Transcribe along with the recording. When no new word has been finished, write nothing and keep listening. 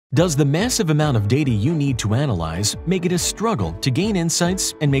Does the massive amount of data you need to analyze make it a struggle to gain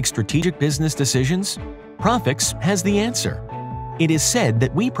insights and make strategic business decisions? Prophix has the answer. It is said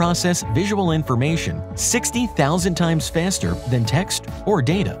that we process visual information 60,000 times faster than text or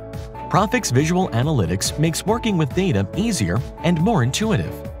data. Prophix Visual Analytics makes working with data easier and more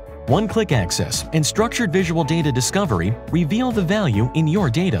intuitive. One-click access and structured visual data discovery reveal the value in your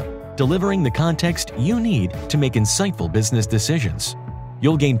data, delivering the context you need to make insightful business decisions.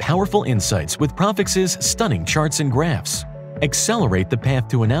 You'll gain powerful insights with Prophix's stunning charts and graphs. Accelerate the path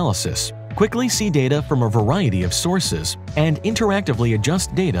to analysis, quickly see data from a variety of sources, and interactively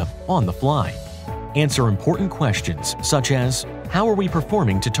adjust data on the fly. Answer important questions such as, how are we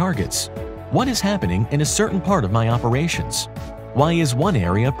performing to targets? What is happening in a certain part of my operations? Why is one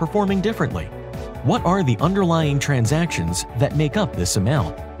area performing differently? What are the underlying transactions that make up this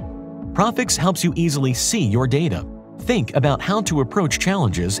amount? Prophix helps you easily see your data, think about how to approach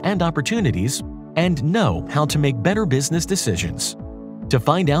challenges and opportunities, and know how to make better business decisions. To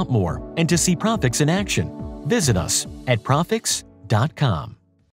find out more and to see Prophix in action, visit us at prophix.com.